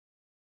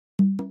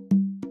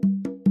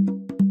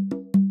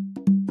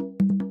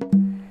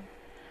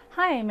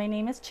Hi, my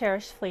name is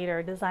Cherish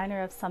Fleeter,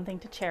 designer of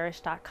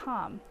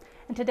somethingtocherish.com,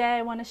 and today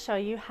I want to show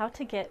you how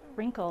to get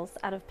wrinkles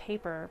out of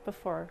paper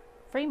before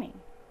framing.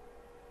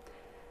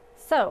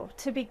 So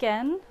to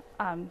begin,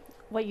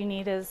 what you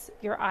need is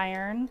your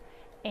iron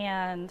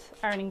and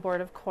ironing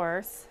board, of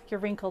course, your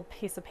wrinkled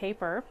piece of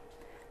paper.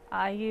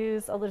 I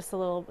use just a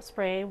little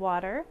spray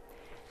water,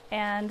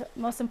 and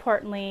most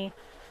importantly,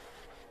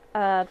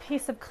 a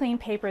piece of clean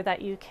paper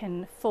that you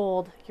can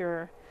fold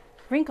your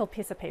wrinkled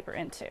piece of paper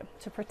into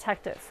to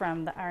protect it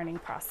from the ironing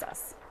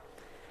process.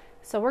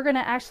 So we're going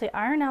to actually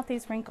iron out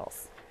these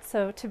wrinkles.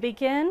 So to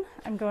begin,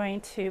 I'm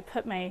going to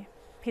put my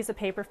piece of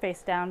paper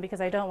face down because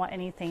I don't want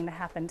anything to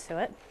happen to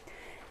it.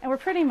 And we're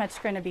pretty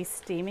much going to be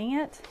steaming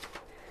it.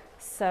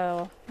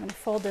 So I'm going to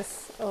fold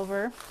this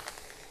over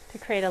to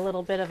create a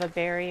little bit of a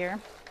barrier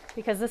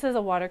because this is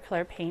a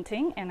watercolor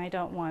painting and I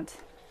don't want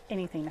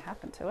anything to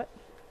happen to it.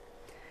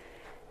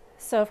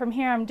 So from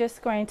here I'm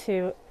just going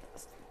to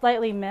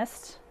lightly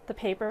mist the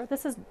paper.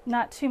 This is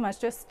not too much,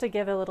 just to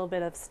give a little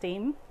bit of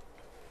steam.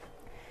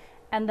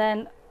 And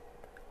then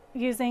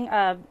using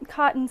a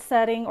cotton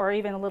setting or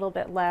even a little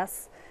bit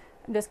less,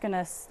 I'm just going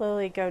to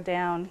slowly go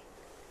down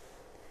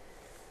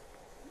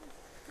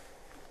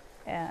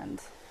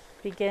and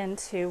begin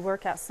to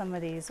work out some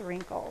of these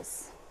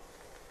wrinkles.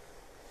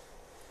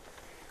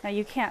 Now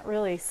you can't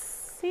really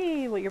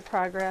see what your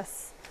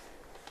progress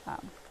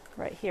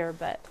right here,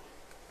 but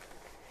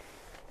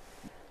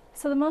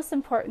so the most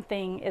important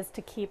thing is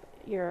to keep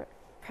your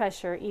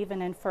pressure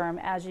even and firm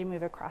as you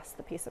move across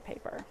the piece of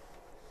paper.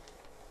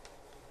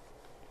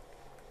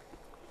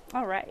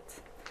 All right,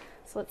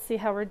 so let's see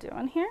how we're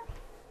doing here.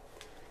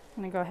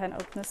 I'm going to go ahead and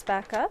open this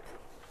back up,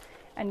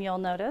 and you'll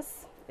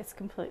notice it's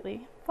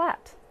completely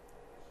flat.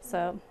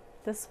 So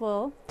this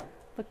will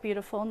look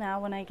beautiful now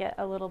when I get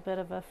a little bit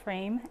of a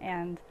frame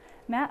and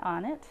mat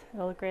on it.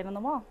 It'll look great on the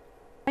wall.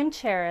 I'm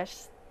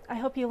Cherish. I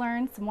hope you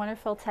learned some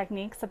wonderful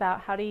techniques about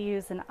how to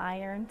use an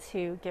iron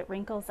to get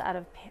wrinkles out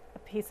of a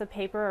piece of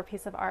paper or a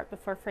piece of art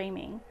before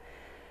framing.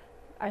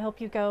 I hope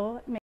you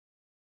go